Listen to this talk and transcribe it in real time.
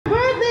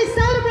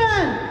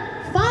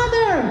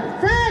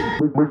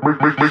Make the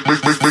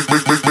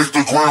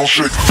ground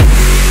shake.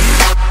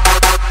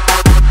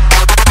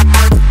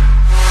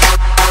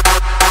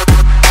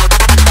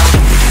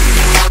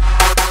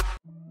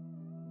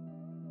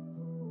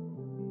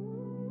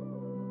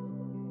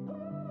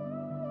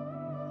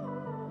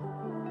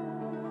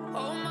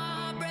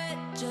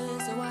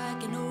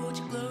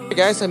 Hey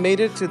guys, I made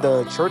it to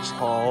the church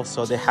hall,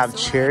 so they have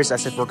chairs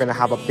as if we're gonna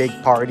have a big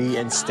party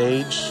and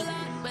stage.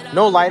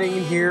 No lighting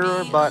in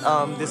here, but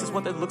this is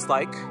what it looks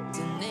like.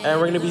 And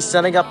we're gonna be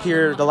setting up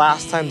here the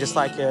last time, just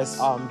like his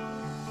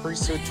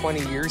priesthood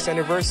 20 years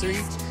anniversary.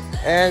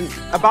 And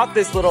about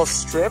this little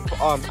strip,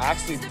 I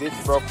actually did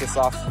broke this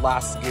off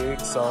last gig,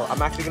 so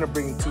I'm actually gonna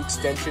bring 2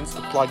 extensions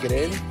to plug it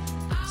in,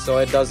 so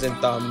it doesn't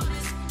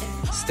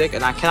stick.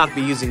 And I cannot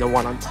be using the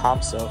one on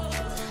top, so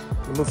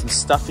remove some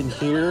stuff in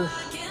here.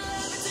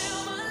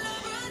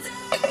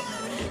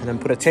 And then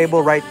put a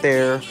table right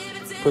there.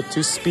 Put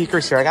 2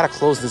 speakers here. I gotta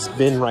close this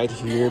bin right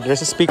here.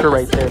 There's a speaker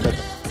right there, but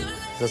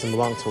it doesn't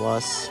belong to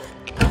us.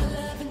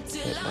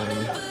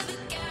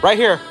 Right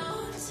here.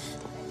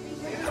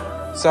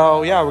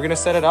 So yeah, we're gonna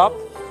set it up.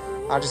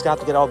 I just got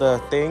to get all the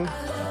thing.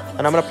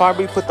 And I'm gonna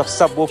probably put the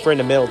subwoofer in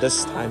the middle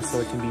this time so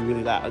it can be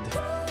really loud.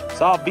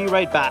 So I'll be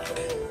right back.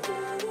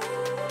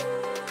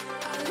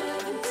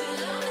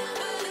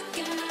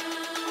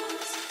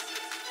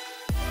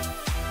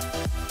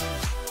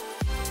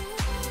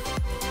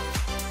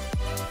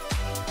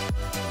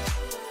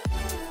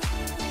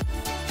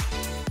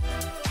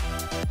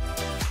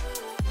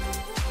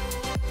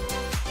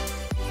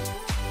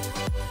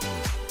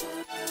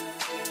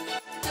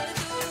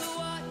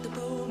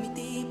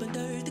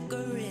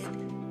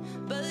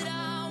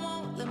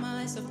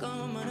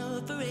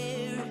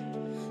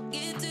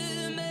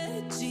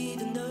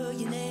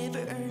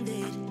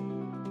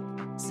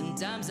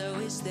 Sometimes I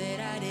wish that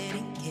I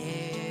didn't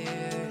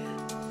care.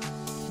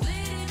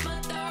 Bleeding my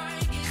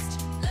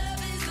darkest,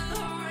 love is the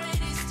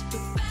hardest.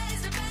 But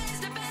faster,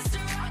 faster, faster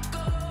I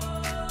go.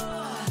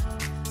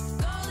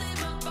 Gold in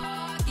my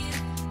pocket,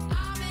 I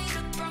made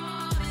a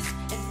promise.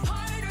 And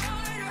harder,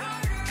 harder,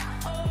 harder I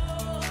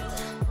hold.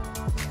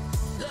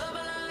 Love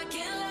all I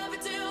can, love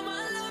it till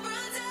my love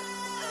runs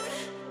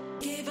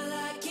out. Give all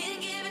I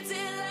can, give it till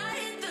I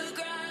hit the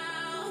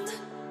ground.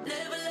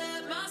 Never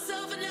love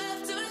myself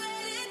enough to let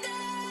it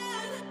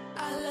down.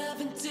 I love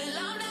until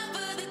I'm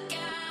never the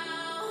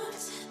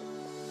count.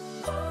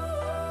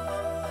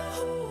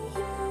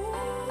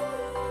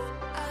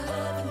 I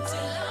love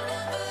until I'm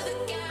never the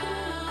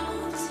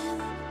count.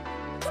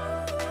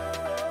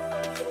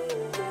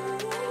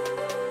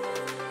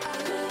 I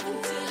love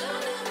until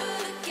I'm never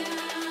the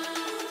count.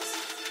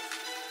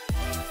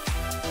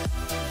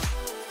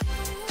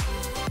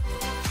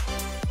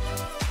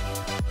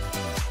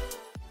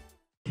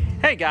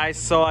 Hey guys,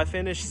 so I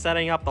finished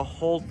setting up the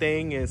whole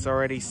thing. It's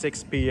already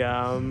 6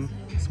 p.m.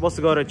 Supposed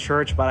to go to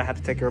church, but I had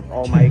to take care of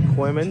all my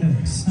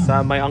equipment. So I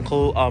have my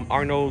uncle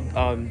Arnold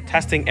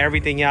testing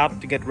everything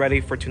out to get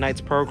ready for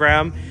tonight's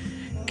program,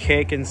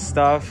 cake and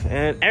stuff,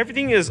 and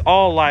everything is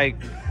all like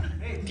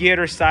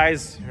theater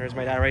size. There's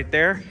my dad right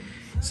there.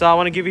 So I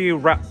want to give you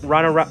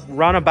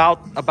runabout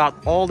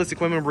about all this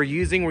equipment we're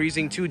using. We're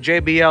using 2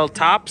 JBL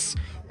tops,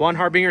 1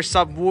 Harbinger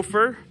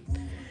subwoofer.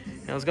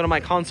 And let's go to my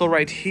console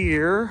right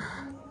here.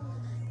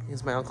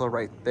 Here's my uncle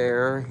right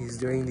there. He's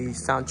doing the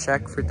sound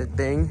check for the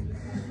thing.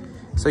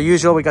 So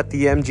usual, we got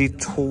the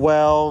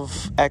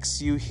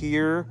MG12XU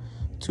here,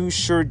 2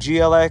 Shure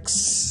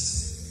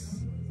GLX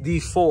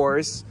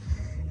D4s,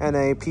 and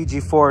a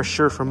PG4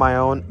 Shure for my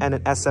own, and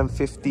an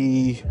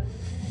SM58.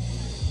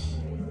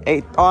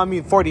 Oh, I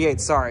mean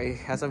 48. Sorry,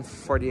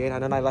 SM48.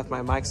 And then I left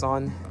my mics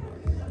on.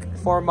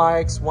 4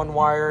 mics, 1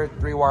 wired,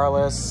 3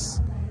 wireless.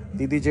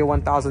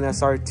 DDJ-1000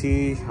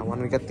 SRT. I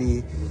wanted to get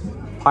the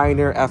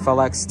Pioneer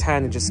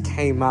FLX10. It just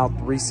came out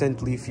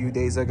recently, a few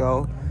days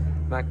ago.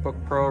 MacBook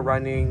Pro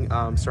running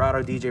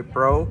Serato DJ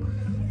Pro,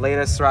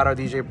 latest Serato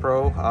DJ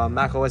Pro,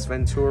 macOS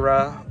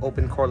Ventura,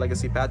 Open Core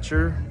Legacy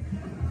Patcher.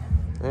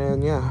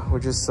 And yeah, we're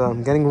just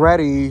getting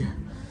ready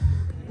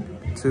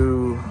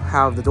to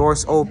have the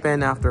doors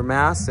open after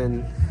Mass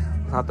and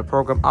have the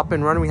program up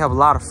and running. We have a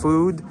lot of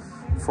food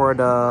for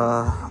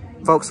the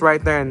folks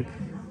right there and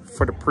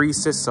for the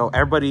priestess, so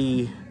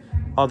everybody,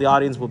 all the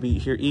audience will be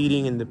here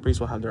eating, and the priests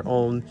will have their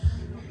own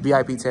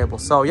VIP table.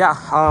 So yeah,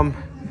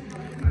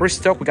 we're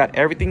stoked. We got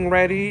everything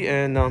ready,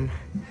 and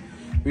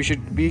we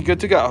should be good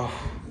to go.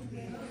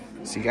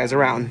 See you guys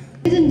around.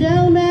 Ladies and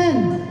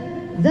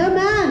gentlemen, the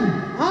man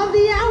of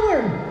the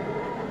hour,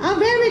 a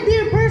very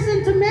dear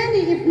person to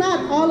many, if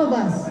not all of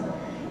us.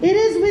 It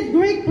is with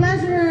great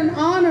pleasure and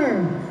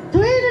honor to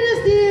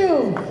introduce to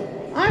you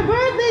our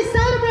birthday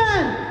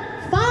celebrant,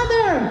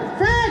 Father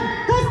Fred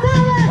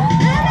Kustom.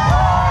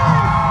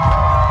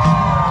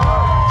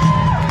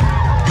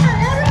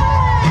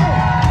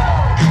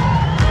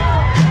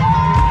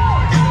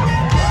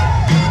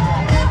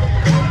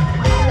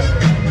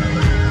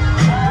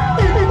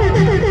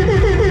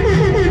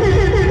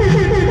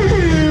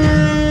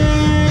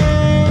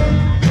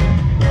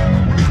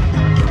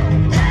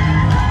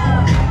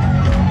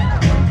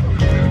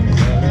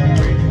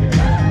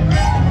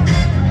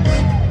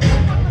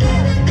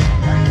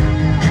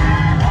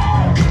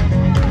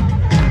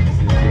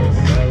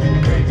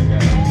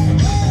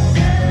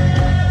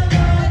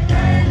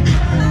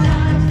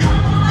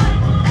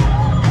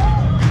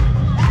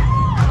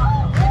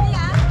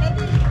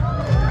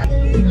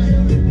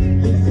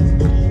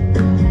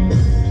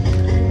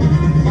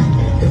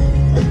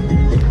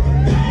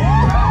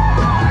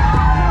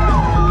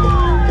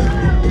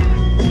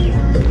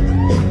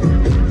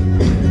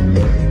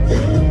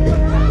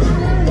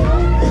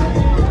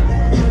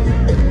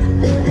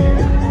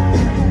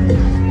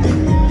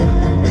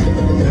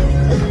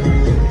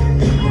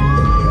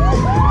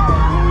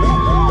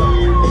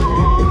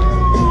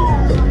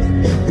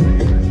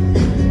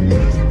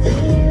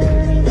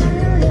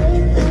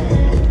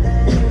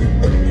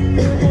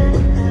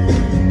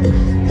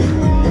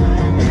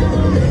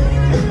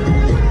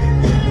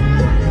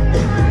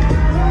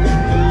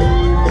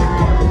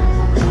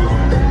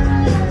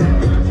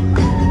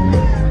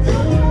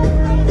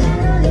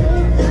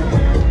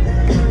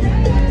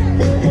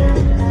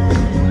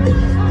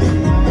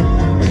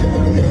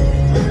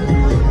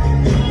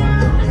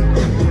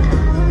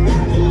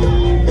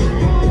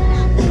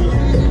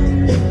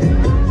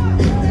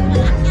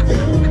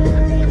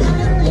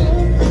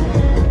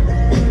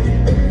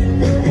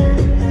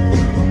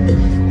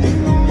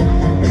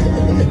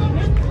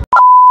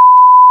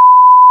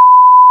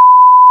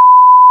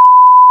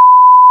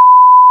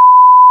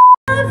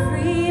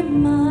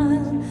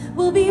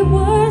 be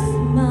worth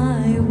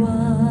my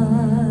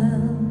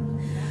while.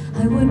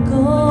 I would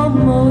go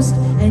most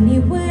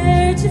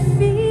anywhere to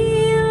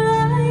feel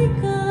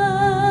like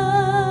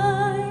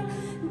I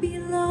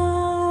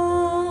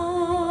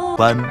belong.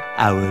 1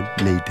 hour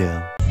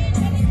later.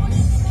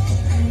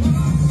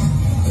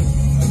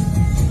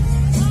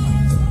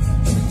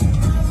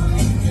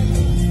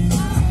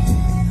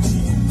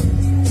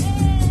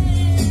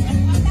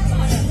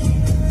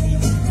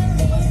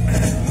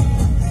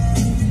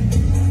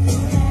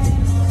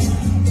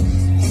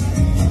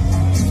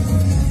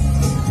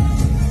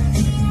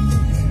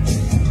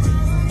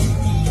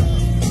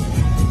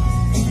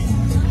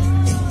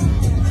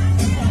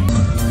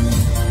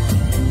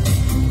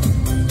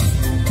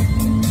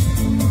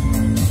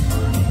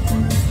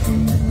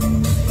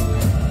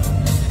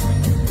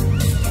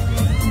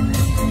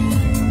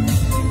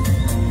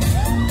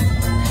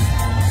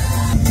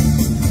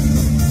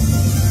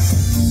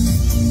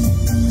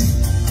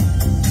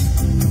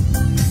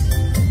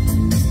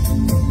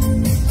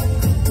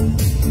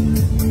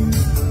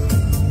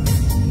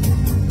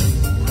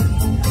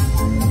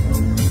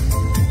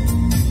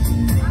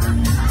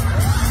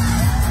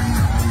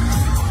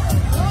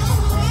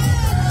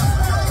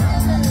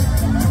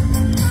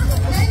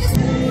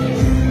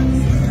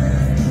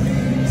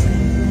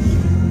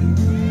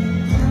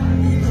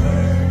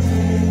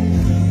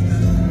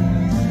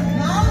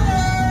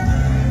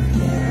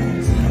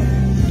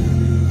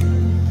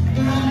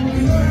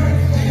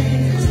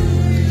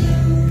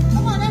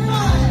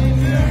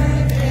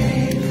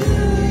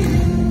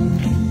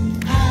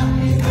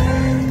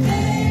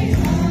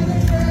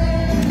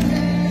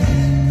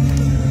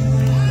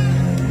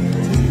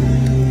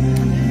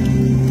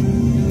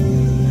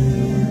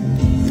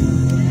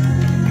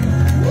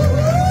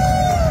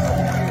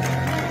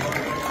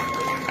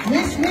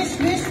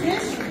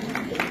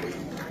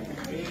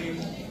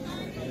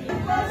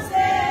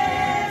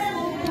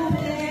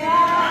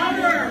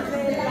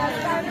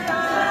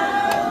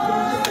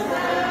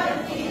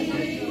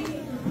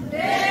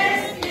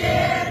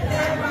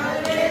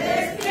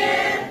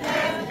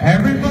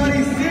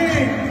 Everybody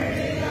sing!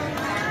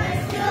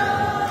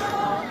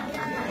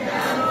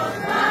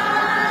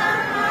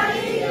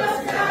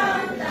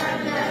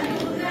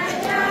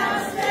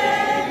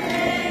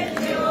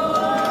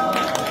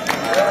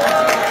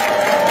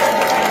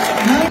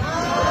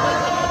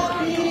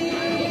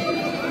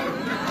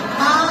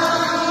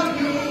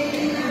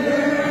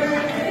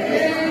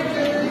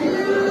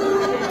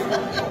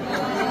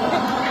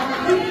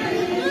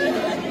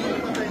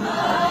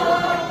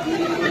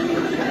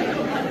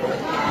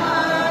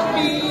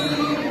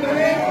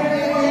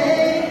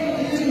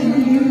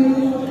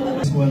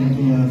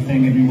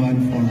 Thank everyone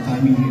for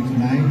coming here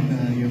tonight.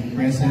 Your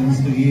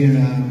presence to here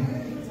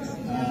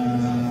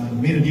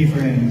made a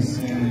difference.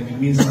 It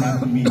means a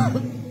lot to me.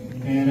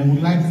 And I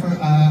would like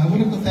I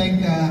wanted to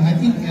thank. I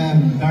think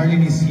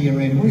Darlene is here.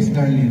 And who is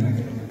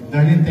Darlene?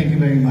 Darlene, thank you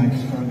very much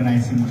for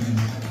organizing this.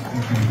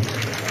 Okay.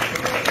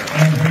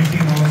 And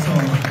thanking also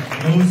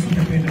those who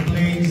prepared the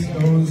place,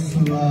 those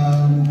who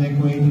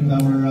decorated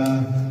our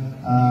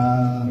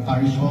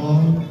parish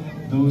hall.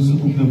 Those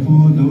who cooked the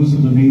food, those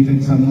who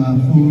donated some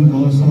food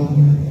also,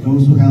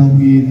 those who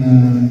helped in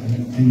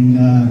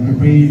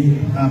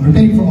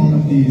preparing for all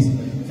of this.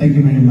 Thank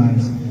you very much.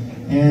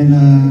 And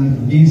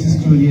this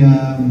is truly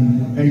a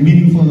very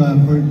meaningful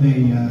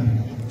birthday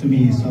to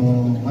me. So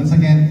once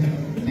again,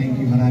 thank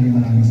you.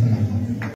 Maraming salamat.